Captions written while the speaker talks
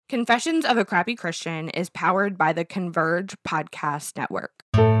Confessions of a Crappy Christian is powered by the Converge Podcast Network.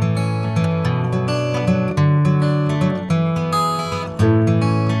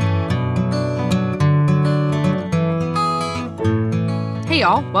 Hey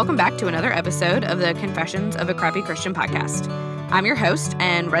y'all, welcome back to another episode of the Confessions of a Crappy Christian podcast. I'm your host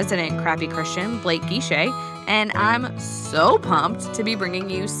and resident crappy Christian, Blake Guichet, and I'm so pumped to be bringing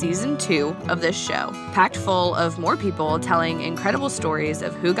you season 2 of this show, packed full of more people telling incredible stories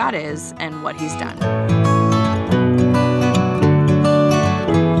of who God is and what he's done.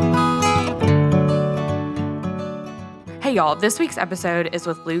 Hey y'all, this week's episode is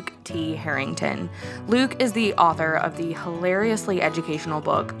with Luke T. Harrington. Luke is the author of the hilariously educational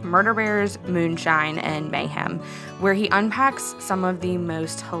book, Murder Bears, Moonshine, and Mayhem, where he unpacks some of the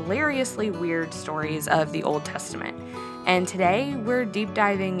most hilariously weird stories of the Old Testament. And today, we're deep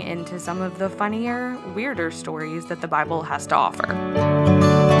diving into some of the funnier, weirder stories that the Bible has to offer.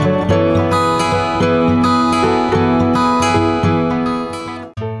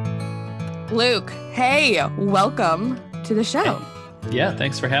 Luke, hey, welcome to the show. Yeah,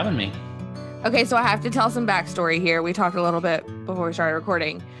 thanks for having me. Okay, so I have to tell some backstory here. We talked a little bit before we started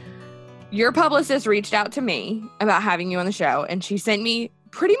recording. Your publicist reached out to me about having you on the show, and she sent me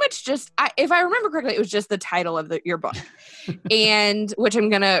pretty much just, if I remember correctly, it was just the title of your book, and which I'm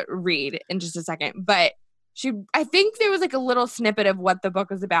going to read in just a second. But I think there was like a little snippet of what the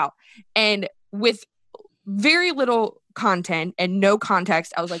book was about, and with very little content and no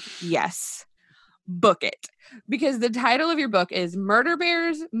context, I was like, yes, book it. Because the title of your book is Murder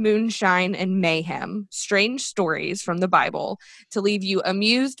Bears, Moonshine, and Mayhem, Strange Stories from the Bible to leave you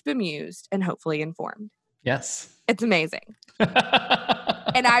amused, bemused, and hopefully informed. Yes. It's amazing.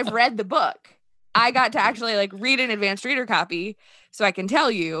 And I've read the book. I got to actually read an advanced reader copy so I can tell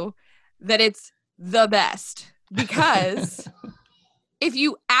you that it's the best. Because if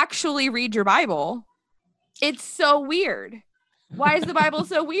you actually read your Bible, it's so weird. Why is the Bible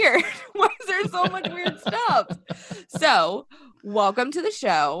so weird? Why is there so much weird stuff? So, welcome to the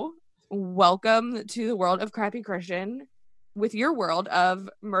show. Welcome to the world of Crappy Christian with your world of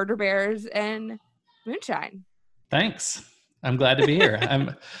Murder Bears and Moonshine. Thanks. I'm glad to be here.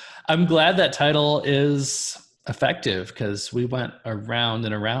 I'm glad that title is effective because we went around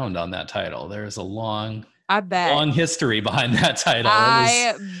and around on that title. There's a long history behind that title.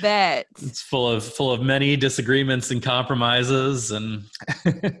 I bet it's full of many disagreements and compromises, and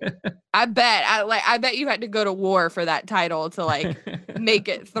I bet you had to go to war for that title to make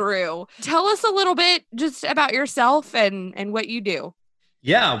it through. Tell us a little bit just about yourself and what you do.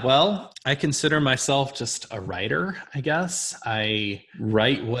 Yeah, well, I consider myself just a writer, I guess. I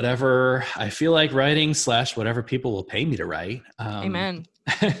write whatever I feel like writing / whatever people will pay me to write. Amen.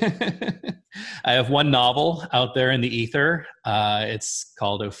 I have one novel out there in the ether. It's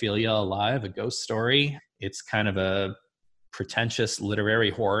called Ophelia Alive, a ghost story. It's kind of a pretentious literary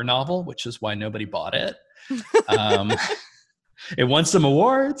horror novel, which is why nobody bought it. It won some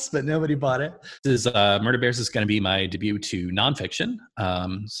awards, but nobody bought it. Murder Bears is going to be my debut to nonfiction.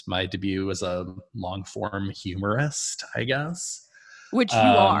 It's my debut as a long-form humorist, I guess. Which you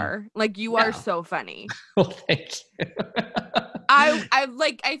are. You are so funny. Well, thank you.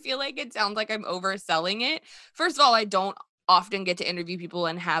 I feel like it sounds like I'm overselling it. First of all, I don't often get to interview people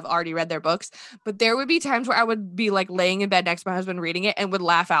and have already read their books, but there would be times where I would be laying in bed next to my husband reading it and would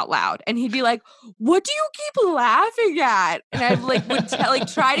laugh out loud, and he'd be like, "What do you keep laughing at?" And I would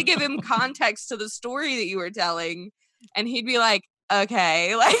try to give him context to the story that you were telling, and he'd be like,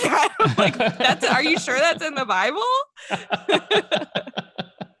 "Okay, are you sure that's in the Bible?"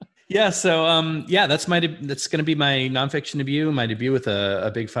 Yeah. So, that's going to be my nonfiction debut, my debut with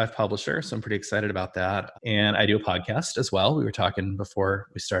a Big 5 publisher. So I'm pretty excited about that. And I do a podcast as well. We were talking before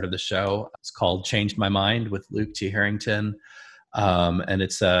we started the show. It's called Changed My Mind with Luke T. Harrington. And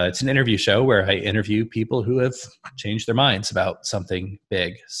it's an interview show where I interview people who have changed their minds about something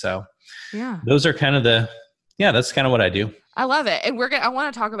big. So those are that's kind of what I do. I love it. And I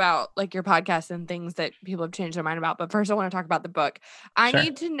want to talk about your podcast and things that people have changed their mind about. But first I want to talk about the book. I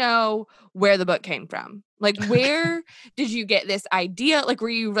need to know where the book came from. Where did you get this idea? Were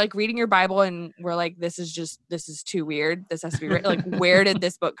you reading your Bible and were this is too weird. This has to be written. Where did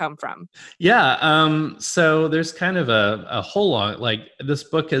this book come from? Yeah. So there's kind of a whole lot, this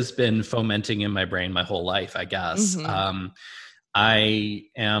book has been fomenting in my brain my whole life, I guess. Mm-hmm. I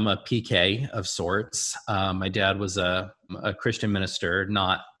am a PK of sorts. My dad was a Christian minister.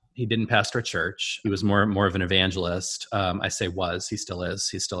 He didn't pastor a church. He was more of an evangelist. I say was, he still is.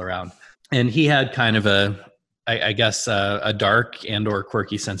 He's still around. And he had kind of a dark and or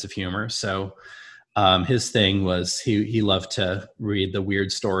quirky sense of humor. So His thing was he loved to read the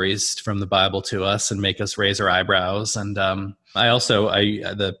weird stories from the Bible to us and make us raise our eyebrows. And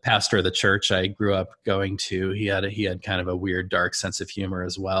the pastor of the church I grew up going to, he had kind of a weird, dark sense of humor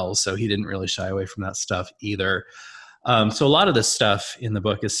as well. So he didn't really shy away from that stuff either. So a lot of this stuff in the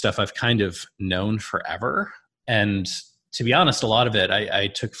book is stuff I've kind of known forever. And to be honest, a lot of it I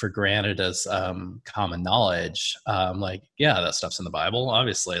took for granted as common knowledge. Like, yeah, that stuff's in the Bible.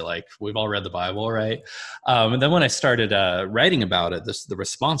 Obviously, like we've all read the Bible, right? And then when I started writing about it, the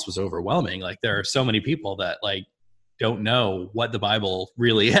response was overwhelming. Like there are so many people that like don't know what the Bible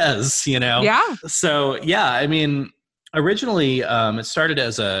really is, you know? Yeah. So yeah, I mean, originally it started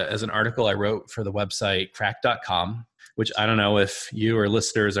as an article I wrote for the website cracked.com, which I don't know if you or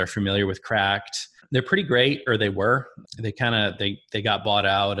listeners are familiar with Cracked. They're pretty great, or they were. They got bought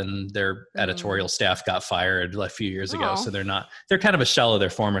out, and their editorial staff got fired a few years ago. So they're kind of a shell of their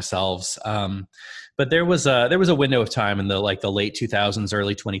former selves. But there was a window of time in the late 2000s,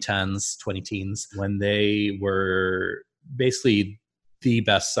 early 2010s when they were basically the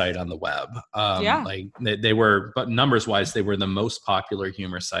best site on the web. Like they were, but numbers wise, they were the most popular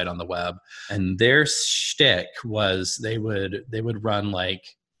humor site on the web. And their shtick was they would run like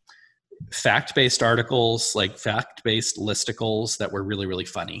fact-based articles, like fact-based listicles that were really, really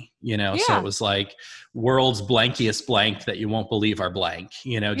funny, you know? So it was like world's blankiest blank that you won't believe are blank,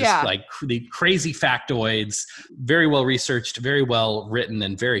 you know, just like the crazy factoids, very well researched, very well written,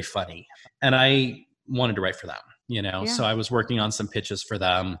 and very funny. And I wanted to write for them, you know? So I was working on some pitches for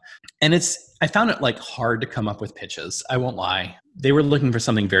them, and I found it like hard to come up with pitches. I won't lie. They were looking for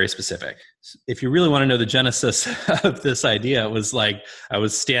something very specific. If you really want to know the genesis of this idea, it was like I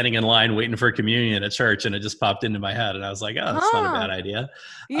was standing in line waiting for communion at church, and it just popped into my head, and I was like, oh, that's not a bad idea.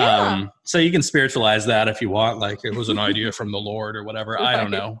 So you can spiritualize that if you want, like it was an idea from the Lord or whatever. I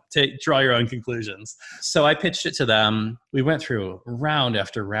don't know. Draw your own conclusions. So I pitched it to them. We went through round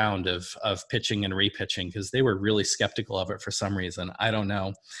after round of pitching and repitching because they were really skeptical of it for some reason. I don't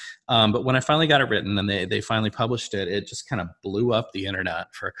know. But when I finally got it written and they finally published it, it just kind of blew up the internet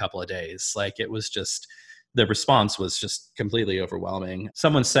for a couple of days. Like it was just, the response was just completely overwhelming.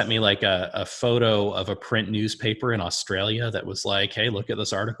 Someone sent me like a photo of a print newspaper in Australia that was like, hey, look at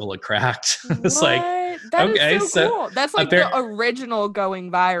this article it Cracked. It's like, that okay, is so cool. That's like the original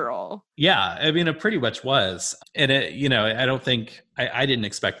going viral. Yeah, I mean, it pretty much was. And it, you know, I don't think, I didn't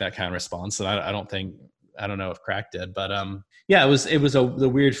expect that kind of response. And I don't know if Cracked did, but yeah, it was the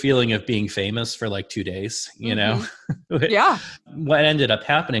weird feeling of being famous for like 2 days, you know? Yeah. What ended up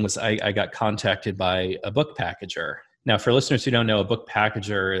happening was I got contacted by a book packager. Now, for listeners who don't know, a book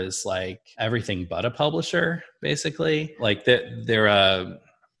packager is like everything but a publisher, basically. Like they're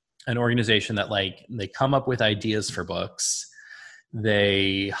an organization that like they come up with ideas for books.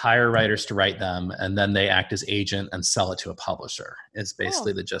 They hire writers to write them, and then they act as agent and sell it to a publisher. It's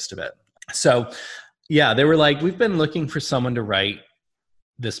basically the gist of it. So yeah, they were like, we've been looking for someone to write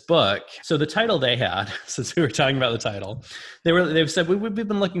this book. So the title they had, since we were talking about the title, they've said, we've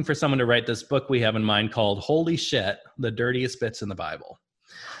been looking for someone to write this book we have in mind called Holy Shit, the Dirtiest Bits in the Bible.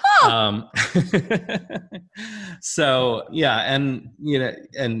 So yeah, and you know,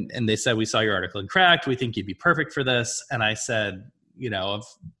 and they said, we saw your article in Cracked. We think you'd be perfect for this. And I said, you know,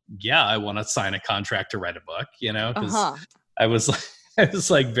 yeah, I want to sign a contract to write a book, you know, because I was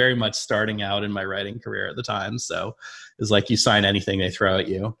like very much starting out in my writing career at the time. So it was like you sign anything they throw at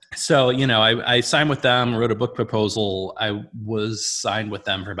you. So, you know, I signed with them, wrote a book proposal. I was signed with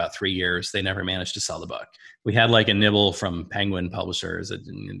them for about 3 years. They never managed to sell the book. We had like a nibble from Penguin Publishers. It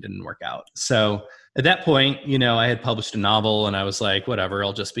didn't work out. So at that point, you know, I had published a novel and I was like, whatever,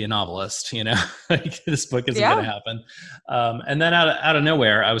 I'll just be a novelist, you know, like this book isn't going to happen. And then out of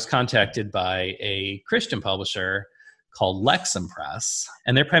nowhere, I was contacted by a Christian publisher called Lexham Press,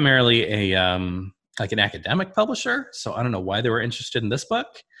 and they're primarily like an academic publisher. So I don't know why they were interested in this book,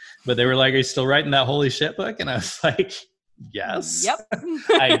 but they were like, "Are you still writing that Holy Shit book?" And I was like, "Yes, yep,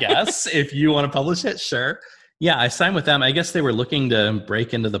 I guess if you want to publish it, sure." Yeah, I signed with them. I guess they were looking to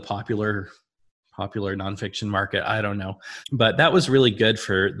break into the popular nonfiction market. I don't know, but that was really good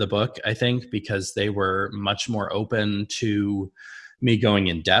for the book, I think, because they were much more open to me going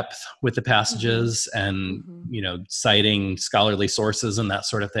in depth with the passages and, you know, citing scholarly sources and that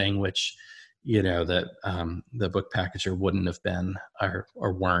sort of thing, which, you know, that the book packager wouldn't have been or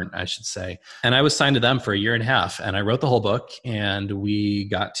weren't, I should say. And I was signed to them for 1.5 years, and I wrote the whole book, and we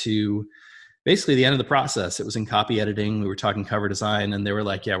got to basically the end of the process. It was in copy editing. We were talking cover design, and they were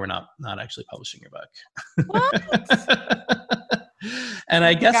like, yeah, we're not actually publishing your book. What? And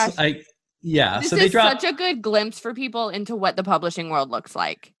I guess this so is such a good glimpse for people into what the publishing world looks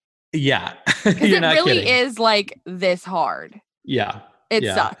like. Yeah. Because it really is like this hard. Yeah. It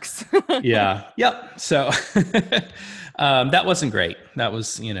sucks. Yeah. Yep. So that wasn't great. That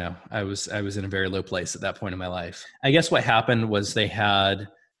was, I was in a very low place at that point in my life. I guess what happened was they had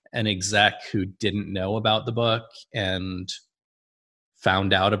an exec who didn't know about the book and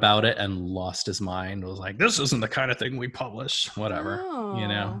found out about it and lost his mind. Was like, this isn't the kind of thing we publish, whatever.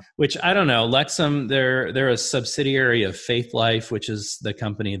 Which I don't know. Lexham, they're a subsidiary of Faith Life, which is the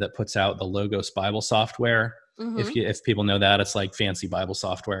company that puts out the Logos Bible software. If people know that, it's like fancy Bible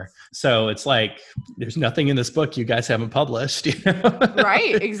software. So it's like, there's nothing in this book you guys haven't published,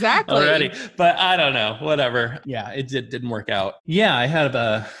 Right, exactly. Already. But I don't know, whatever. Yeah, it didn't work out. Yeah, I had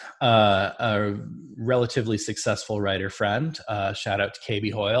a relatively successful writer friend, shout out to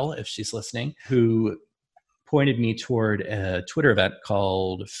KB Hoyle if she's listening, who pointed me toward a Twitter event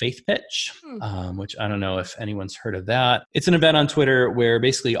called Faith Pitch, which I don't know if anyone's heard of that. It's an event on Twitter where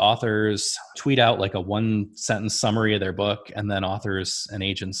basically authors tweet out like a 1-sentence summary of their book, and then authors and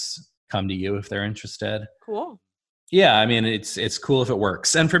agents come to you if they're interested. Cool. Yeah, I mean, it's cool if it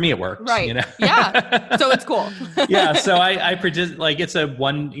works. And for me, it worked. Right. Yeah. So it's cool. Yeah. So I predict, like, it's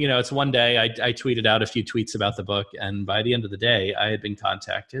one day. I tweeted out a few tweets about the book. And by the end of the day, I had been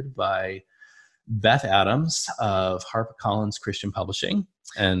contacted by Beth Adams of HarperCollins Christian Publishing.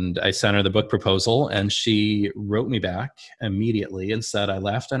 And I sent her the book proposal, and she wrote me back immediately and said, I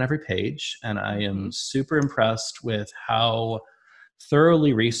laughed on every page. And I am super impressed with how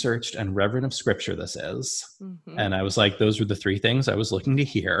thoroughly researched and reverent of scripture this is. And I was like, those were the 3 things I was looking to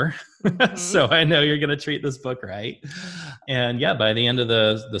hear. So I know you're going to treat this book right. And yeah, by the end of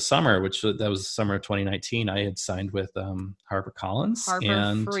the summer, which that was the summer of 2019, I had signed with HarperCollins.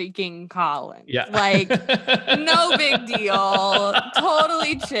 Freaking Collins. Yeah. Like, no big deal.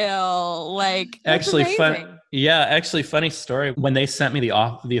 Totally chill. Like, actually amazing. Fun. Yeah, actually, funny story. When they sent me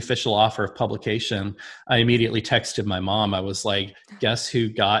the official offer of publication, I immediately texted my mom. I was like, "Guess who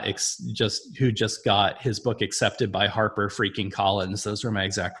just got his book accepted by Harper freaking Collins?" Those were my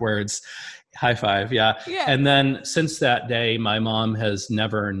exact words. High five, yeah. And then since that day, my mom has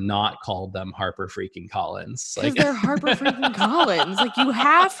never not called them Harper freaking Collins. Because they're Harper freaking Collins. Like, you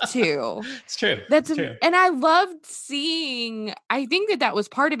have to. It's true. True. And I loved seeing, I think that was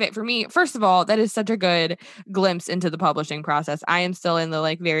part of it for me. First of all, that is such a good glimpse into the publishing process. I am still in the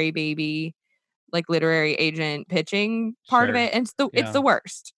like very baby, like literary agent pitching part of it. And it's the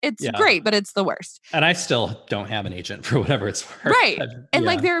worst. It's great, but it's the worst. And I still don't have an agent for whatever it's worth. Right. And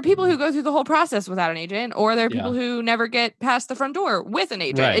like, there are people who go through the whole process without an agent, or there are people who never get past the front door with an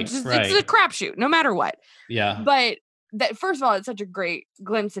agent. Right. It's a crapshoot no matter what. Yeah. But that, first of all, it's such a great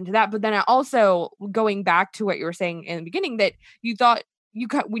glimpse into that. But then I also, going back to what you were saying in the beginning, that you thought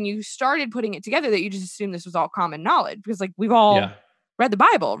when you started putting it together, that you just assumed this was all common knowledge, because like we've all read the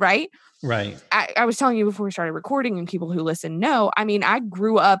Bible, right? Right. I was telling you before we started recording, and people who listen know, I mean, I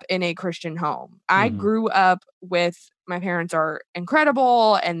grew up in a Christian home. I grew up with, my parents are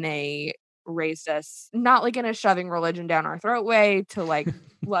incredible, and they raised us not like in a shoving religion down our throat way to like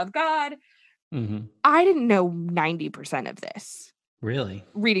love God. I didn't know 90% of this. Really?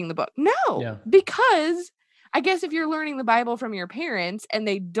 Reading the book. No, because I guess if you're learning the Bible from your parents and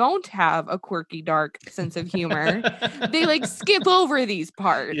they don't have a quirky, dark sense of humor, they like skip over these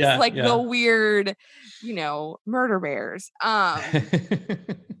parts, the weird, murder bears.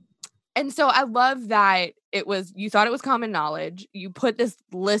 And so I love that you thought it was common knowledge. You put this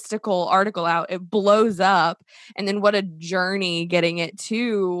listicle article out, it blows up. And then what a journey getting it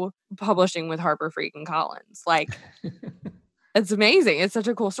to publishing with Harper freaking Collins. Like, it's amazing. It's such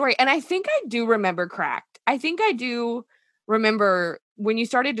a cool story. And I think I do remember Cracked. I think I do remember when you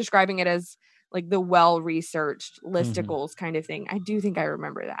started describing it as like the well-researched listicles kind of thing. I do think I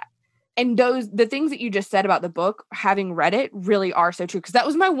remember that. And the things that you just said about the book, having read it, really are so true. Because that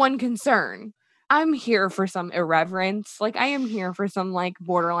was my one concern. I'm here for some irreverence. Like, I am here for some like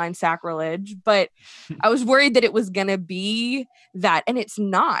borderline sacrilege. But I was worried that it was going to be that. And it's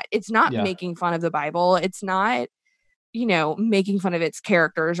not. It's not making fun of the Bible. It's not, making fun of its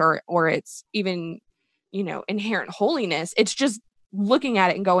characters or its even, inherent holiness. It's just looking at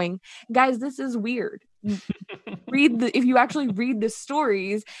it and going, guys, this is weird. If you actually read the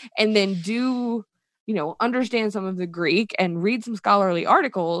stories and then do, understand some of the Greek and read some scholarly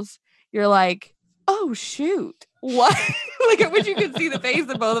articles, you're like, oh shoot, what? Like, I wish you could see the face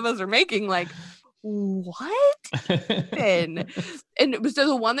that both of us are making, like, what? and so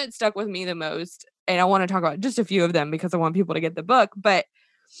the one that stuck with me the most, and I want to talk about just a few of them because I want people to get the book, but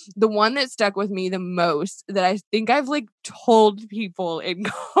the one that stuck with me the most that I think I've like told people in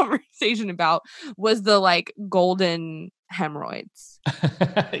conversation about was the like golden hemorrhoids.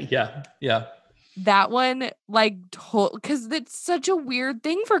 Yeah. Yeah. That one, like, because it's such a weird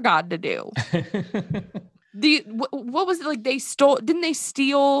thing for God to do. What was it like? Didn't they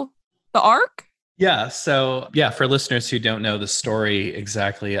steal the ark? Yeah. So, yeah, for listeners who don't know the story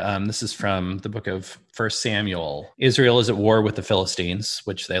exactly, this is from the book of First Samuel. Israel is at war with the Philistines,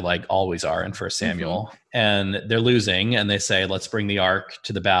 which they like always are in First Samuel, and they're losing. And they say, "Let's bring the ark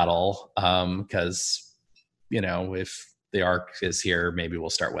to the battle, because if the ark is here, maybe we'll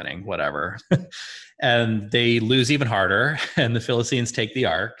start winning." Whatever. And they lose even harder, and the Philistines take the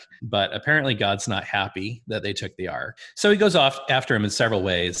ark. But apparently God's not happy that they took the ark. So he goes off after him in several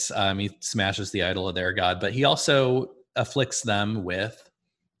ways. He smashes the idol of their God, but he also afflicts them with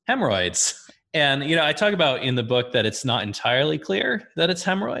hemorrhoids. And, I talk about in the book that it's not entirely clear that it's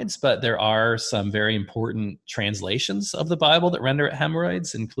hemorrhoids, but there are some very important translations of the Bible that render it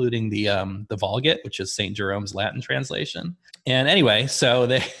hemorrhoids, including the Vulgate, which is St. Jerome's Latin translation. And anyway, so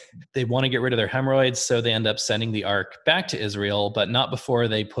they want to get rid of their hemorrhoids, so they end up sending the ark back to Israel, but not before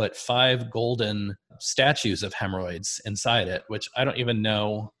they put 5 golden statues of hemorrhoids inside it, which I don't even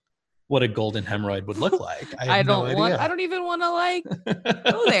know what a golden hemorrhoid would look like. I don't even want to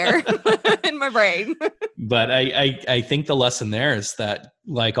go there in my brain. But I think the lesson there is that,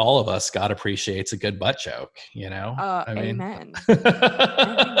 like all of us, God appreciates a good butt joke, Amen. I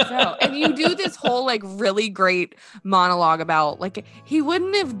think so. And you do this whole like really great monologue about like he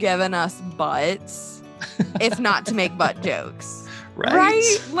wouldn't have given us butts if not to make butt jokes.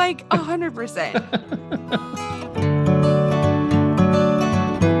 Right? Like 100%.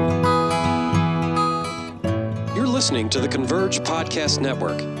 Listening to the Converge Podcast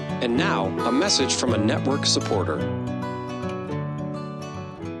Network. And now, a message from a network supporter.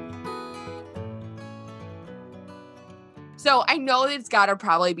 So I know it's got to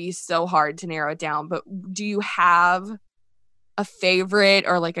probably be so hard to narrow it down, but do you have a favorite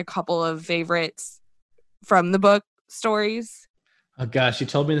or like a couple of favorites from the book stories? Oh gosh, you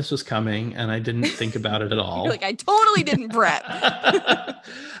told me this was coming and I didn't think about it at all. You're like, I totally didn't prep.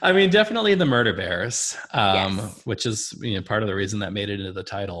 I mean, definitely the Murder Bears, yes. which is part of the reason that made it into the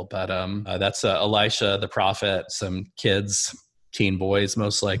title. But that's Elisha the prophet. Some kids, teen boys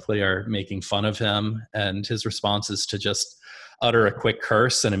most likely, are making fun of him. And his response is to just utter a quick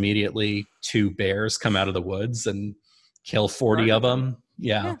curse, and immediately 2 bears come out of the woods and kill 40 of them.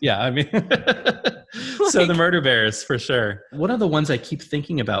 Yeah. I mean... So the Murder Bears, for sure. One of the ones I keep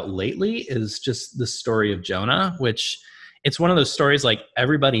thinking about lately is just the story of Jonah, which it's one of those stories like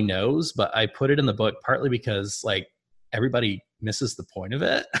everybody knows, but I put it in the book partly because like everybody misses the point of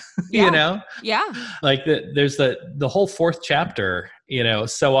it, Yeah. Like there's the whole 4th chapter,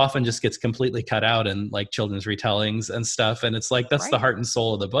 so often just gets completely cut out in like children's retellings and stuff. And it's like, that's the heart and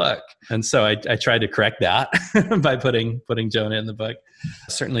soul of the book. And so I tried to correct that by putting Jonah in the book.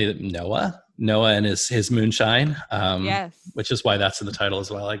 Certainly Noah and his moonshine, yes, which is why that's in the title as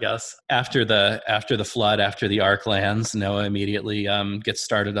well, I guess. After the flood, after the ark lands, Noah immediately gets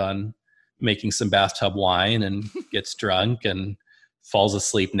started on making some bathtub wine and gets drunk and falls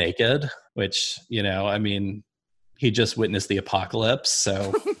asleep naked, which, I mean, he just witnessed the apocalypse.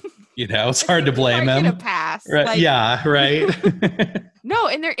 So, it's hard to blame him. A pass. Right. Like, yeah. Right. No,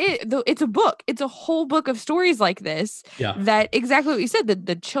 and there is, though, it's a book. It's a whole book of stories like this. Yeah. That exactly what you said,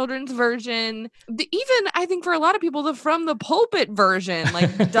 the children's version, even I think for a lot of people, the from the pulpit version,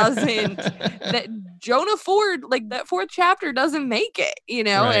 like doesn't, that Jonah Ford, like that 4th chapter doesn't make it, Right.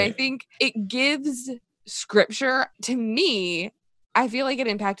 And I think it gives scripture to me. I feel like it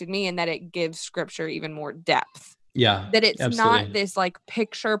impacted me in that it gives scripture even more depth. Yeah. That it's absolutely. not this like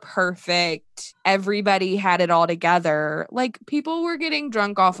picture perfect, everybody had it all together. Like people were getting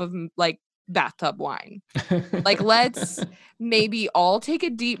drunk off of like bathtub wine. Like let's maybe all take a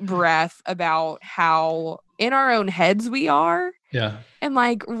deep breath about how in our own heads we are. Yeah. And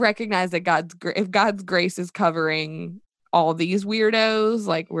like recognize that if God's grace is covering all these weirdos,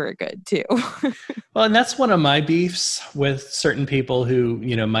 like we're good too. Well, and that's one of my beefs with certain people who,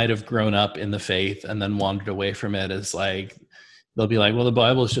 might have grown up in the faith and then wandered away from it, is like, they'll be like, well, the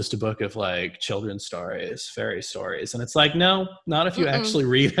Bible is just a book of like children's stories, fairy stories. And it's like, no, not if you actually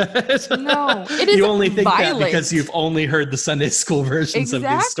read it. No, it is. You only think violent. that because you've only heard the Sunday school versions of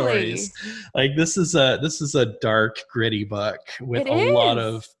these stories. Like this is a dark, gritty book with a lot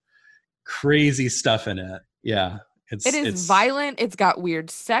of crazy stuff in it. Yeah. It's violent. It's got weird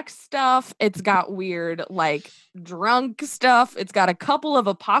sex stuff. It's got weird, like, drunk stuff. It's got a couple of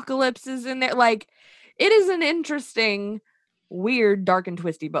apocalypses in there. Like, it is an interesting, weird, dark and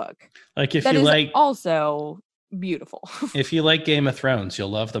twisty book. Like, if that you is like, also beautiful. If you like Game of Thrones, you'll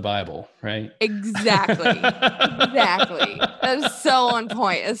love the Bible, right? Exactly. Exactly. That's so on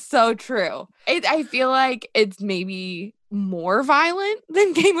point. It's so true. I feel like it's maybe more violent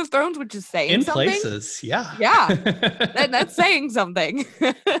than Game of Thrones, which is saying In something. places, yeah. Yeah. That's saying something.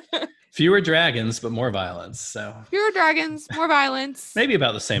 Fewer dragons, but more violence. So Fewer dragons, more violence. maybe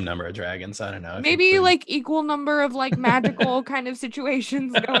about the same number of dragons. I don't know. Maybe like equal number of like magical kind of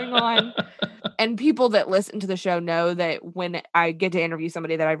situations going on. And people that listen to the show know that when I get to interview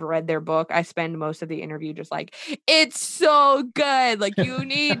somebody that I've read their book, I spend most of the interview just like, it's so good. Like, you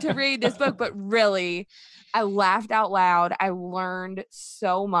need to read this book. But really, I laughed out loud. I learned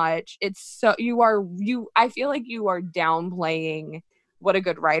so much. I feel like you are downplaying what a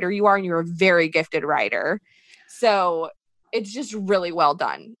good writer you are, and you're a very gifted writer. So it's just really well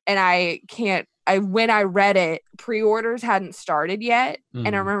done. And when I read it, pre-orders hadn't started yet. And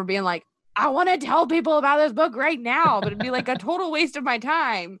I remember being like, I want to tell people about this book right now, but it'd be like a total waste of my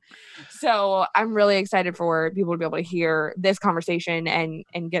time. So I'm really excited for people to be able to hear this conversation and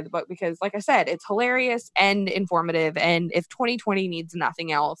get the book, because like I said, it's hilarious and informative. And if 2020 needs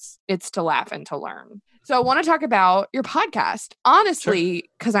nothing else, it's to laugh and to learn. So I want to talk about your podcast, honestly,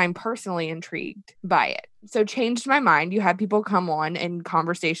 because I'm personally intrigued by it. So Changed My Mind, you had people come on and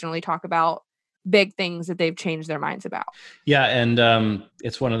conversationally talk about big things that they've changed their minds about. Yeah. And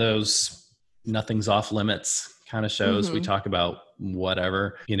it's one of those nothing's off limits kind of shows. We talk about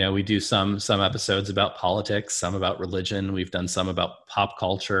whatever, we do some episodes about politics, some about religion. We've done some about pop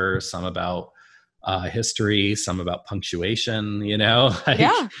culture, some about history, some about punctuation,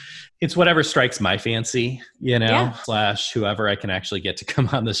 it's whatever strikes my fancy, / whoever I can actually get to come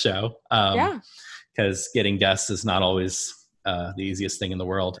on the show. Because getting guests is not always the easiest thing in the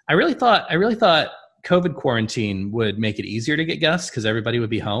world. I really thought COVID quarantine would make it easier to get guests because everybody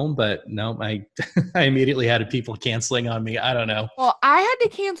would be home, but no, I immediately had people canceling on me. I don't know. Well, I had to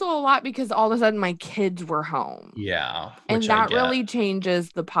cancel a lot because all of a sudden my kids were home. Yeah. And that really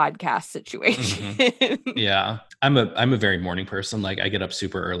changes the podcast situation. Yeah. I'm a very morning person. Like, I get up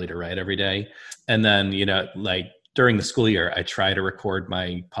super early to write every day. And then, during the school year, I try to record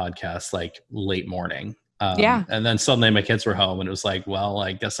my podcast like late morning. And then suddenly my kids were home and it was like, well,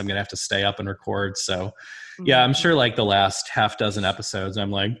 I guess I'm going to have to stay up and record. So yeah, I'm sure like the last half dozen episodes,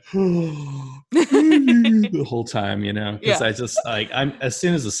 I'm like, the whole time, because I just I'm, as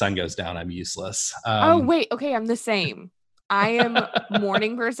soon as the sun goes down, I'm useless. Oh, wait. Okay. I'm the same. I am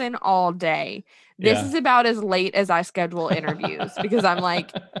morning person all day. This is about as late as I schedule interviews because I'm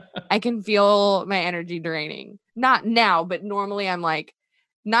like, I can feel my energy draining. Not now, but normally I'm like,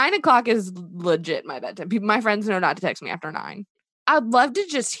 9 o'clock is legit my bedtime. My friends know not to text me after 9. I'd love to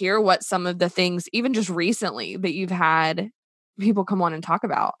just hear what some of the things, even just recently, that you've had people come on and talk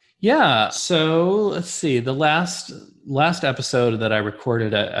about. Yeah. So let's see. The last episode that I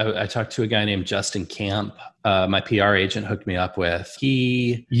recorded, I talked to a guy named Justin Camp. My PR agent hooked me up with.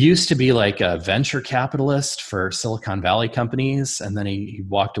 He used to be like a venture capitalist for Silicon Valley companies. And then he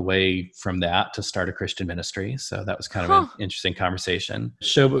walked away from that to start a Christian ministry. So that was kind of an interesting conversation.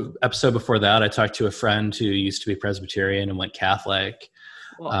 Episode before that, I talked to a friend who used to be Presbyterian and went Catholic.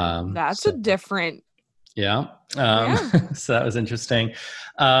 Well, that's a different. Yeah. So that was interesting.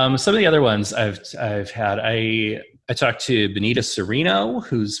 Some of the other ones I've had, I talked to Benito Cereno,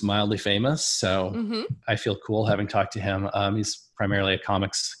 who's mildly famous. So I feel cool having talked to him. He's primarily a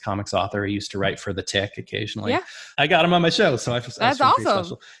comics author. He used to write for The Tick occasionally. Yeah. I got him on my show. So that's awesome.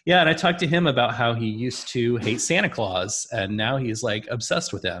 Special. Yeah. And I talked to him about how he used to hate Santa Claus and now he's like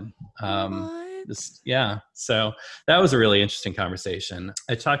obsessed with him. So that was a really interesting conversation.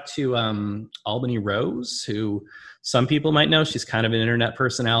 I talked to Albany Rose, who some people might know. She's kind of an internet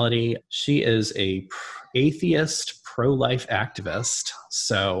personality. She is a atheist pro-life activist.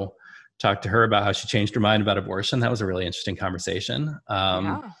 So talked to her about how she changed her mind about abortion. That was a really interesting conversation.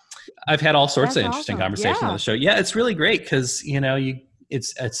 I've had all sorts of interesting conversations on the show. Yeah, it's really great because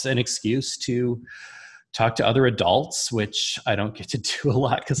it's an excuse to talk to other adults, which I don't get to do a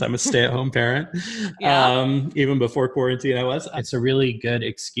lot because I'm a stay-at-home parent. Even before quarantine, I was. It's a really good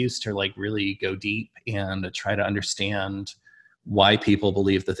excuse to like really go deep and to try to understand why people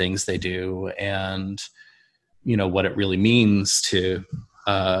believe the things they do and, what it really means to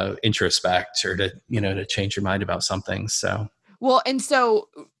introspect or to change your mind about something. So. Well, and so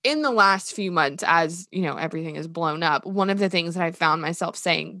in the last few months, as everything is blown up, one of the things that I found myself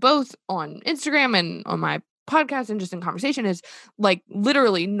saying both on Instagram and on my podcast and just in conversation is like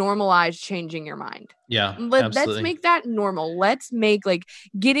literally normalize changing your mind. Yeah. Let's make that normal. Let's make like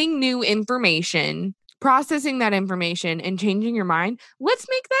getting new information, processing that information and changing your mind. Let's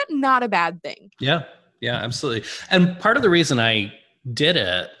make that not a bad thing. Yeah. Yeah, absolutely. And part of the reason I did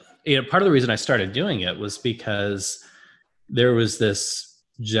it, part of the reason I started doing it was because there was this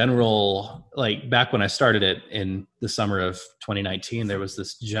general, like back when I started it in the summer of 2019, there was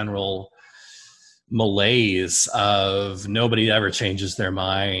this general malaise of nobody ever changes their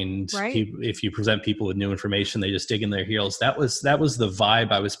mind. Right. If you present people with new information, they just dig in their heels. That was the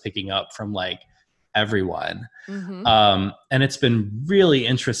vibe I was picking up from like everyone. Mm-hmm. And it's been really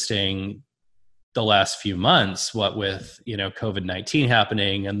interesting the last few months, what with, COVID-19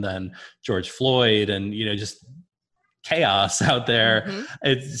 happening and then George Floyd and, just chaos out there.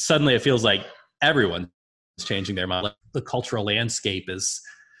 Mm-hmm. Suddenly it feels like everyone's changing their mind. The cultural landscape is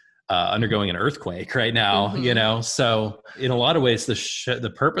undergoing an earthquake right now, Mm-hmm. So in a lot of ways,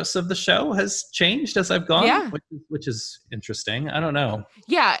 the purpose of the show has changed as I've gone, Yeah. which is interesting. I don't know.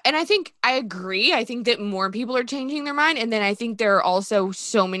 Yeah. And I think I agree. I think that more people are changing their mind. And then I think there are also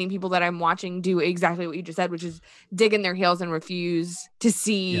so many people that I'm watching do exactly what you just said, which is dig in their heels and refuse to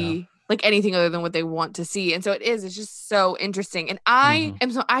see like anything other than what they want to see. And so it's just so interesting. And I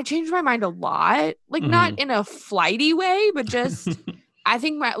changed my mind a lot, like not in a flighty way, but just I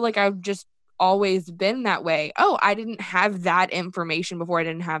think I've just always been that way. Oh, I didn't have that information before. I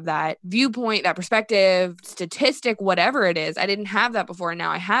didn't have that viewpoint, that perspective, statistic, whatever it is. I didn't have that before. And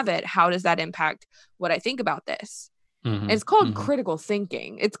now I have it. How does that impact what I think about this? And it's called critical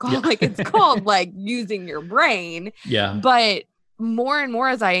thinking. It's called like using your brain. Yeah. But more and more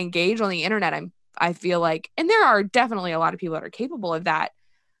as I engage on the internet, I feel like, and there are definitely a lot of people that are capable of that,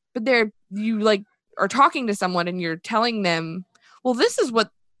 but you like are talking to someone and you're telling them, well, this is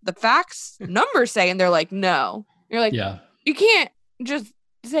what the facts numbers say. And they're like, no. You're like, you can't just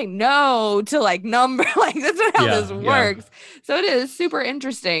say no to like number. Like that's not how this works. So it is super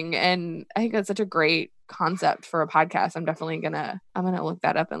interesting. And I think that's such a great concept for a podcast. I'm gonna look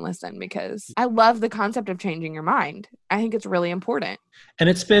that up and listen because I love the concept of changing your mind. I think it's really important. And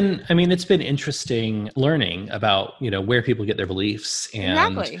it's been interesting learning about, where people get their beliefs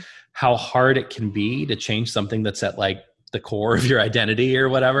and how hard it can be to change something that's at like the core of your identity or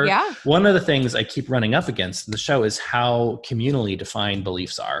whatever. Yeah. One of the things I keep running up against in the show is how communally defined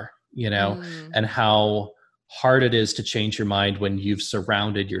beliefs are, and how hard it is to change your mind when you've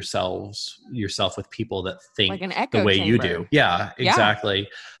surrounded yourself with people that think like an echo the way chamber. You do. Yeah, exactly.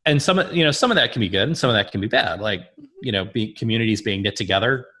 And some of that can be good and some of that can be bad. Like, communities being knit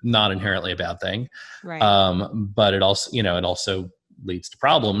together, not inherently a bad thing. Right. But it also leads to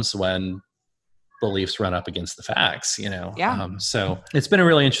problems when beliefs run up against the facts, so it's been a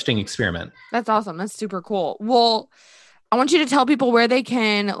really interesting experiment. That's awesome. That's super cool. Well, I want you to tell people where they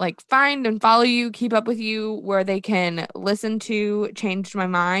can like find and follow you, keep up with you, where they can listen to Changed My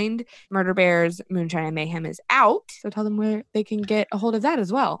Mind. Murder Bears, Moonshine and Mayhem is out. So tell them where they can get a hold of that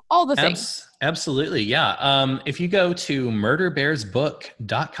as well. All the things. Absolutely. Yeah. If you go to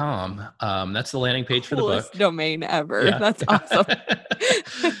murderbearsbook.com, that's the landing page for the book. Domain ever. Yeah. That's awesome.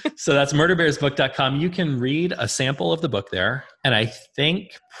 So that's murderbearsbook.com. You can read a sample of the book there. And I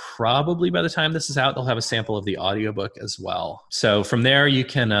think probably by the time this is out, they'll have a sample of the audiobook as well. So from there, you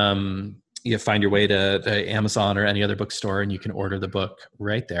can you find your way to Amazon or any other bookstore and you can order the book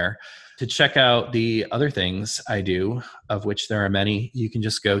right there. To check out the other things I do, of which there are many, you can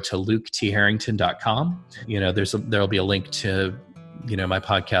just go to luketharrington.com. There'll be a link to, my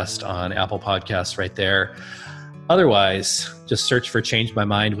podcast on Apple Podcasts right there. Otherwise, just search for Change My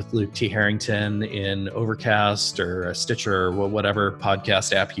Mind with Luke T. Harrington in Overcast or Stitcher or whatever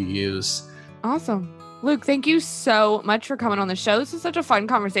podcast app you use. Awesome. Luke, thank you so much for coming on the show. This was such a fun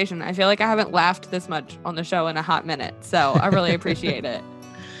conversation. I feel like I haven't laughed this much on the show in a hot minute, so I really appreciate it.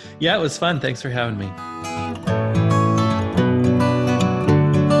 Yeah, it was fun. Thanks for having me.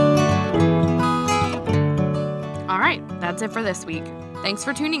 All right, that's it for this week. Thanks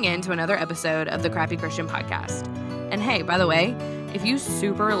for tuning in to another episode of the Crappy Christian Podcast. And hey, by the way, if you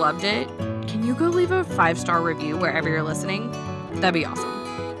super loved it, can you go leave a 5-star review wherever you're listening? That'd be awesome.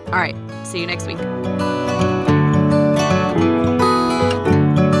 All right, see you next week.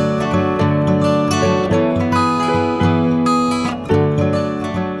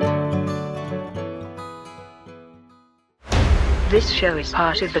 This show is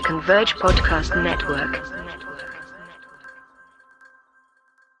part of the Converge Podcast Network.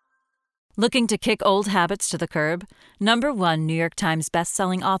 Looking to kick old habits to the curb? #1 New York Times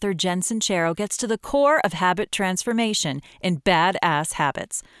bestselling author Jen Sincero gets to the core of habit transformation in Badass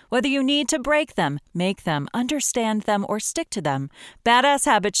Habits. Whether you need to break them, make them, understand them, or stick to them, Badass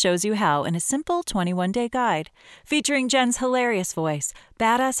Habits shows you how in a simple 21-day guide. Featuring Jen's hilarious voice,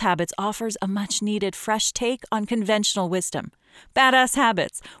 Badass Habits offers a much-needed fresh take on conventional wisdom. Badass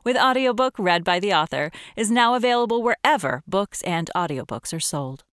Habits, with audiobook read by the author, is now available wherever books and audiobooks are sold.